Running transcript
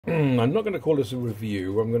I'm not going to call this a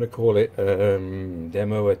review. I'm going to call it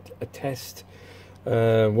demo, a test.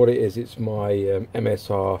 What it is, it's my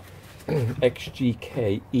MSR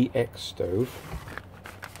XGK EX stove.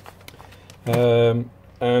 And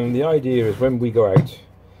the idea is when we go out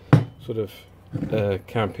sort of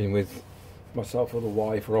camping with myself or the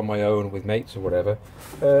wife or on my own with mates or whatever,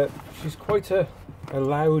 she's quite a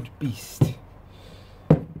loud beast.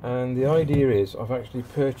 And the idea is I've actually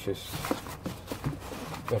purchased,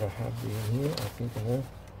 better have you in here, I think I know.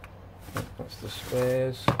 That's the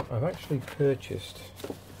spares. I've actually purchased,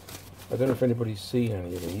 I don't know if anybody's seen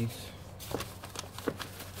any of these.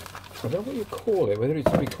 I don't know what you call it, whether it's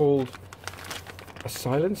to be called a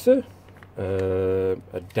silencer,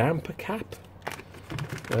 a damper cap.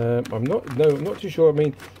 I'm not too sure. I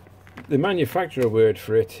mean, the manufacturer word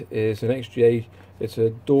for it is an XGA. It's a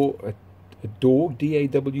Dawg,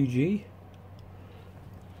 D-A-W-G.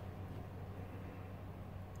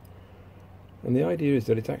 And the idea is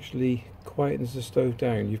that it actually quietens the stove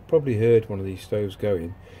down. You've probably heard one of these stoves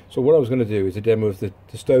going. So what I was going to do is a demo of the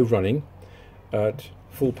stove running at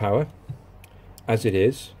full power, as it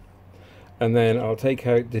is. And then I'll take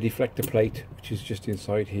out the deflector plate, which is just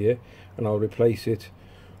inside here, and I'll replace it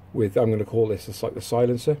with, I'm going to call this like the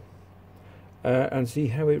silencer, and see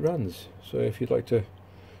how it runs. So if you'd like to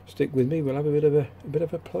stick with me, we'll have a bit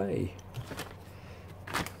of a play.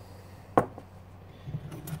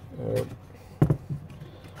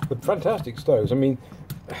 But fantastic stoves. I mean,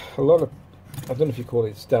 a lot of, I don't know if you call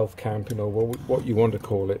it stealth camping or what you want to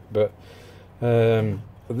call it, but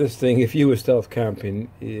this thing, if you were stealth camping,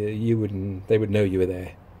 they would know you were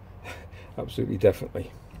there. Absolutely,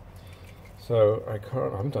 definitely. So I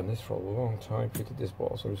haven't done this for a long time, fitted this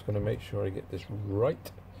bottle, so I'm just going to make sure I get this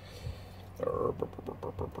right.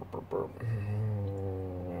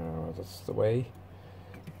 That's the way.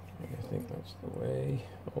 I think that's the way.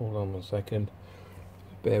 Hold on 1 second.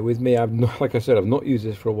 Bear with me. I've not, like I said, I've not used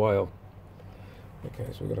this for a while. Okay,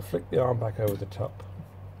 so we're going to flick the arm back over the top.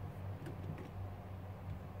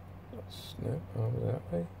 That's no, over that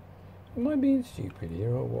way. Am I being stupid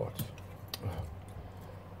here or what?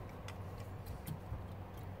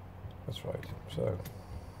 That's right. So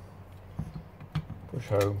push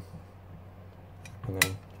home and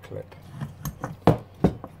then clip.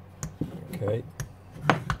 Okay.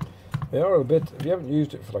 They are a bit. If you haven't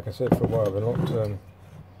used it for, like I said, for a while, they're not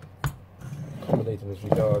accommodating as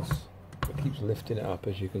regards. It keeps lifting it up,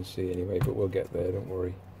 as you can see anyway, but we'll get there, don't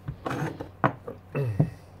worry. We'll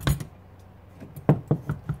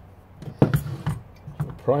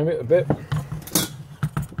prime it a bit.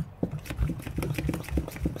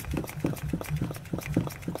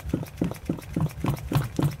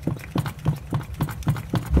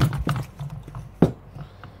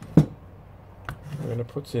 I'm going to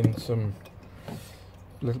put in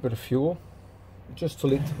a little bit of fuel, just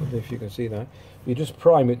till it, I don't know if you can see that. You just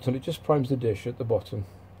prime it till it just primes the dish at the bottom.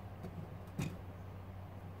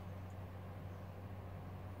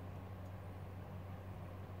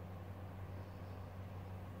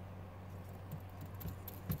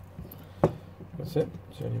 That's it,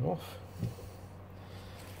 turn him off.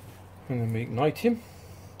 And then we ignite him.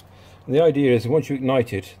 And the idea is that once you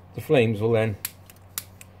ignite it, the flames will then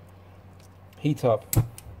heat up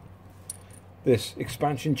this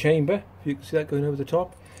expansion chamber, if you can see that going over the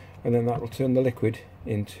top, and then that will turn the liquid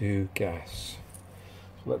into gas.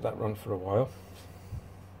 So let that run for a while.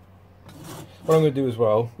 What I'm going to do as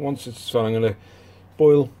well, once it's done, I'm going to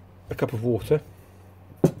boil a cup of water,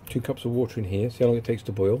 2 cups of water in here, see how long it takes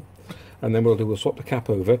to boil, and then we'll swap the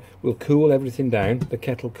cap over, we'll cool everything down, the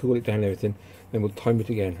kettle, cool it down and everything, then we'll time it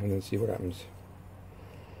again and then see what happens.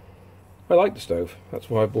 I like the stove,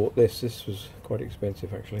 that's why I bought this. This was quite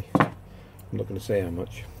expensive actually. I'm not going to say how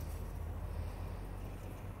much,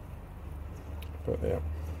 but yeah,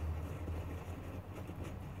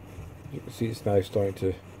 you can see it's now starting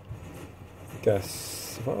to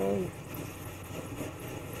gasify.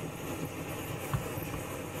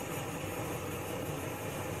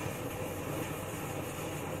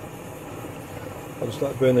 I'll just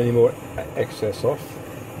not burn any more excess off.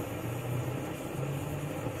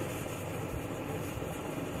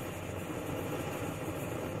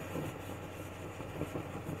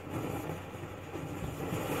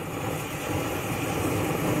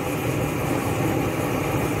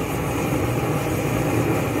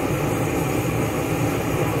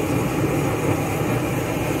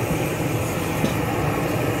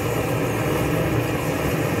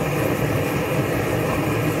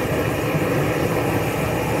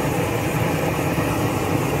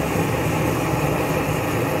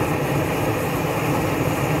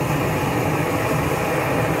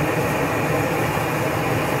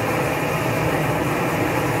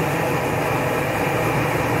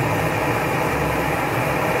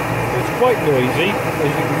 quite noisy, as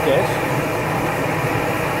you can guess.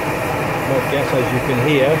 Not guess, as you can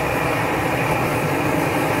hear.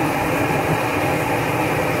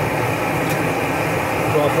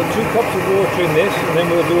 So I'll put 2 cups of water in this, and then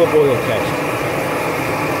we'll do a boil test.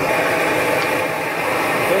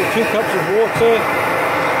 Okay, 2 cups of water.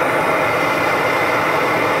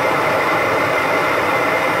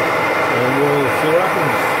 And we'll see what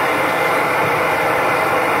happens.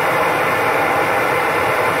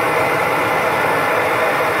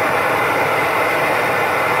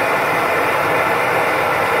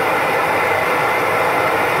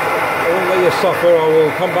 Suffer, I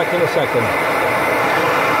will come back in a second.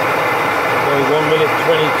 So 1 minute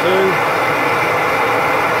 22.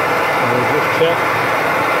 And we'll just check.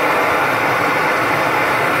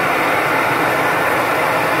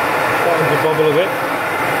 Starting to bubble a bit.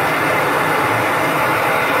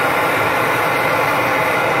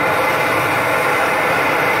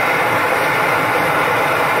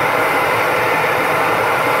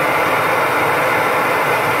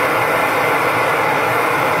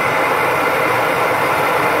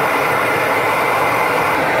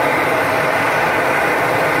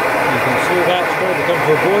 To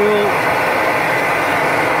a boil,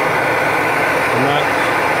 and that's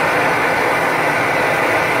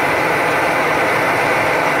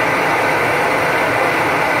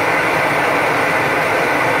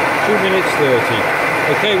 2 minutes 30.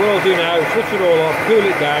 Okay, what I'll do now is switch it all off, cool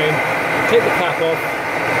it down, take the cap off,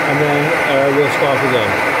 and then we'll start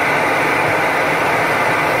again.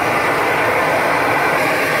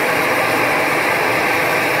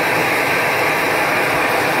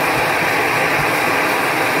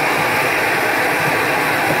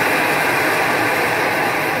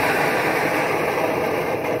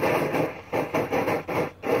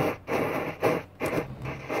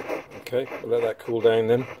 Okay, we'll let that cool down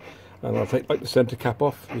then, and I'll take the centre cap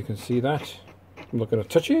off. You can see that. I'm not going to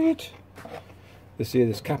touch it.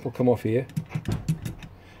 This cap will come off here,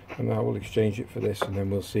 and I will exchange it for this, and then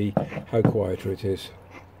we'll see how quieter it is.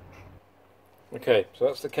 Okay, so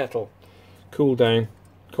that's the kettle. Cool down,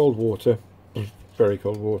 cold water, very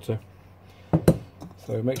cold water.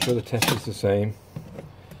 So make sure the test is the same.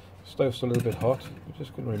 Stove's a little bit hot. I'm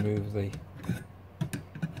just going to remove the...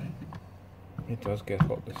 It does get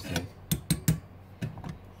hot, this thing.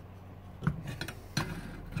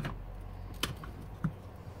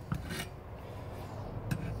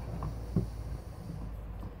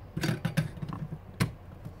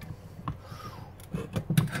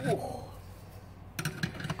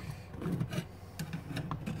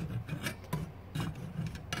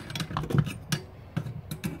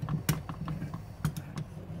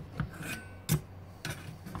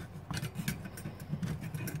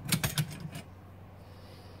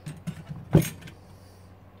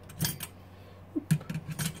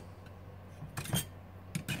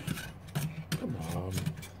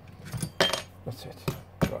 That's it.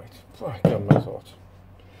 Right, done my thought.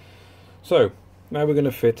 So now we're going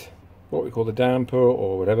to fit what we call the damper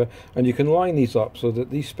or whatever, and you can line these up so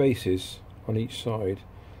that these spaces on each side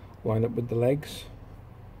line up with the legs,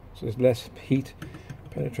 so there's less heat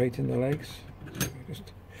penetrating the legs. So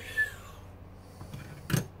just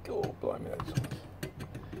oh, blimey, that's hot.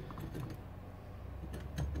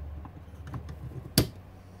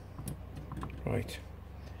 Right.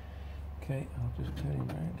 Okay, I'll just turn him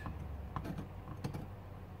around.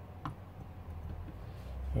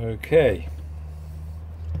 Okay.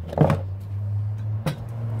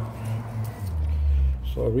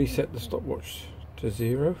 So I'll reset the stopwatch to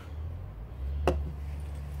 0. I'm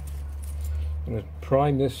going to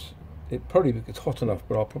prime this. It probably gets hot enough,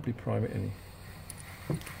 but I'll probably prime it anyway.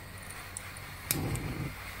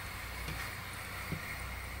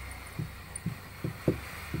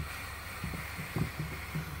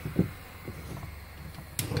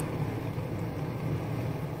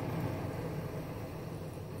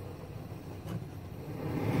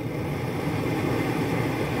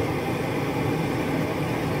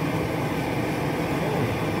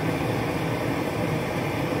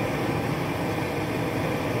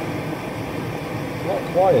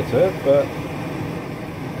 Quieter, but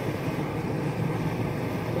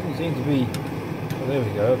doesn't seem to be. Oh, there we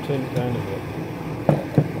go. I've turned it down a bit.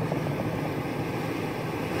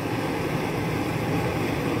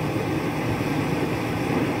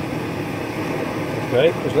 Okay,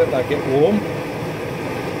 just let that get warm.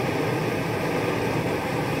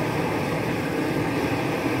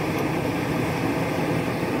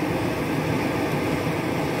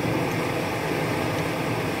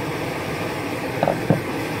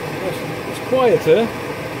 Quieter.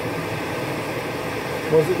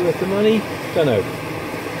 Was it worth the money? Don't know.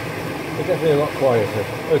 But definitely a lot quieter.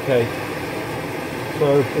 Okay.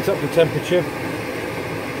 So it's up to temperature.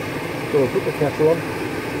 So we'll put the kettle on.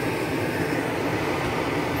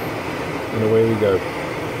 And away we go.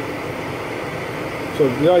 So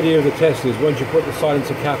the idea of the test is once you put the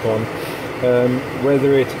silencer cap on,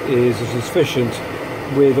 whether it is sufficient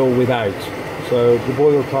with or without. So the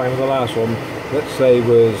boil time of the last one, let's say,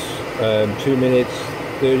 was 2 minutes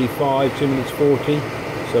 35, 2 minutes 40.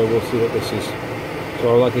 So we'll see what this is.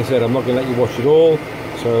 So like I said, I'm not going to let you watch it all.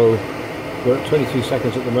 So we're at 22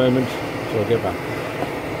 seconds at the moment. So I'll get back.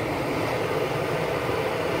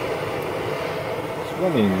 It's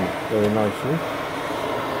running very nicely.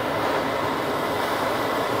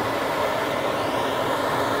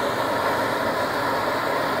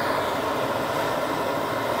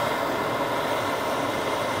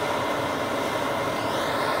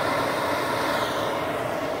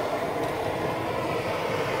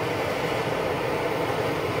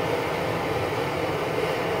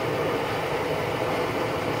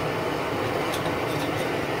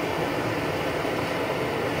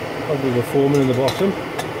 Probably the foreman in the bottom.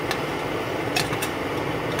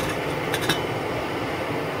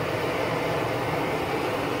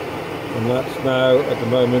 And that's now at the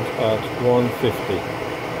moment at 150.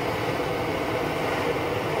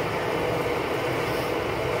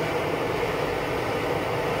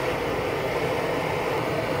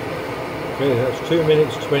 Okay, that's 2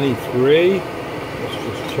 minutes 23. Let's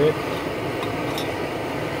just check.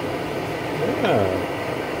 Yeah.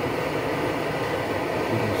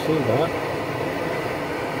 See that.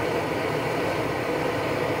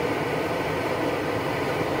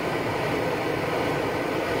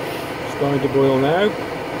 Starting to boil now.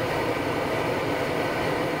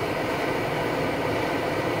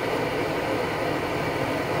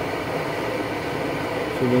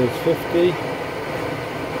 Two minutes 50.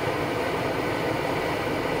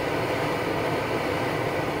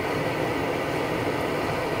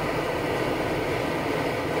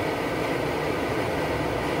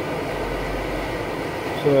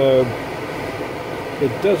 So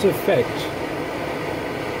it does affect,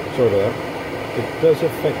 sorry about that, it does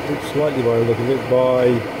affect it slightly by looking at it by,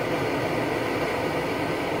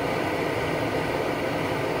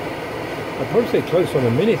 I'd probably say close on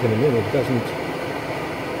a minute in a minute. It doesn't,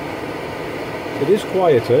 it is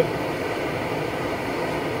quieter.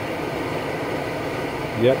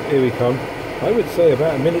 Yep, here we come. I would say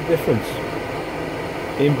about a minute difference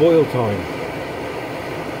in boil time.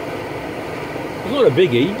 It's not a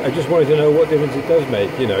biggie, I just wanted to know what difference it does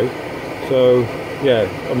make, you know. So, yeah,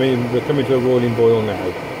 I mean, we're coming to a rolling boil now.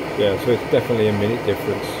 Yeah, so it's definitely a minute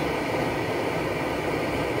difference.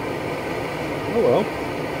 Oh well.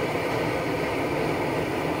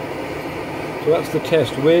 So that's the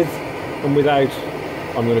test with and without,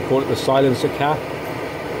 I'm going to call it the silencer cap.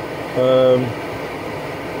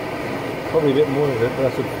 Probably a bit more of it, but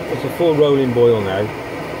that's a full rolling boil now.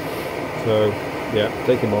 So, yeah,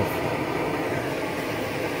 take him off.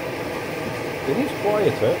 It is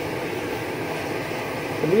quieter.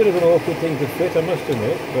 A bit of an awkward thing to fit, I must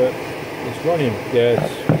admit, but it's running. Yeah,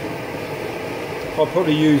 I'll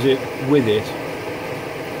probably use it with it.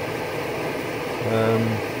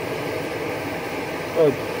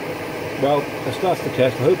 Oh, well, that's the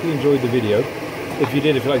test. I hope you enjoyed the video. If you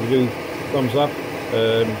did, if you'd like to do thumbs up.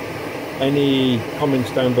 Any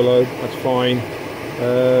comments down below, that's fine.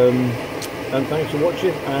 And thanks for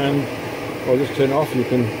watching. And I'll just turn it off. You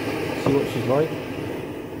can see what she's like.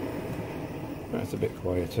 That's a bit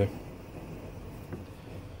quieter.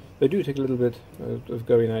 They do take a little bit of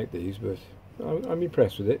going out, these, but I'm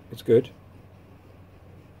impressed with it. It's good.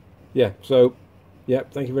 Yeah, so yeah,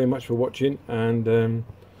 thank you very much for watching, and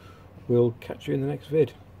we'll catch you in the next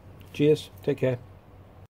vid. Cheers, take care.